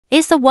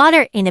Is the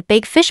water in a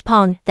big fish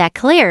pond that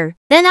clear?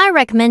 Then I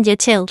recommend you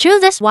to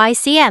choose this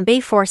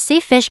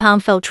YCM-B4C fish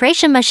pond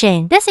filtration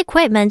machine. This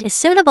equipment is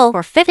suitable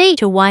for 50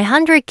 to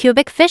 100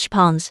 cubic fish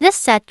ponds. This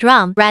set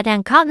drum, red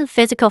and cotton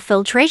physical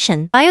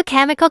filtration,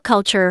 biochemical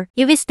culture,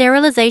 UV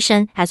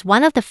sterilization as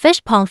one of the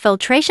fish pond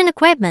filtration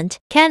equipment,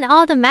 can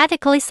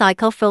automatically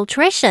cycle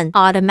filtration,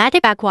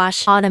 automatic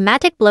backwash,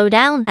 automatic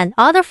blowdown, and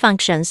other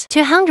functions.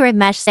 200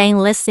 mesh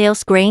stainless steel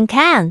screen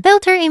can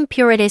filter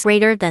impurities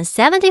greater than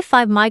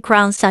 75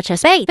 microns such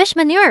as bait, fish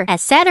manure,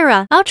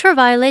 etc.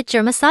 Ultraviolet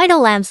germicidal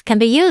lamps can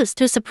be used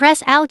to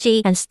suppress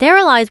algae and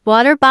sterilize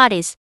water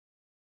bodies.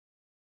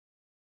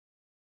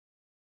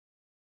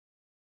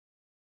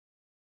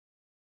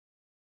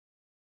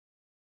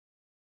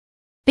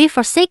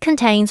 B4C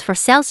contains 4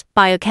 cells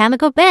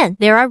biochemical bin.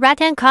 There are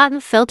red and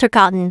cotton filter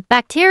cotton,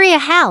 bacteria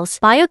house,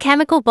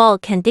 biochemical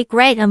bulk can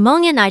degrade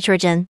ammonia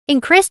nitrogen,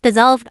 increase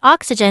dissolved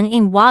oxygen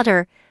in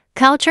water,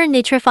 culture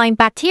nitrifying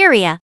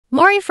bacteria.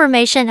 More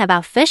information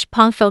about fish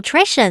pond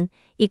filtration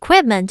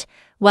equipment,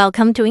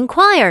 welcome to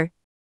inquire.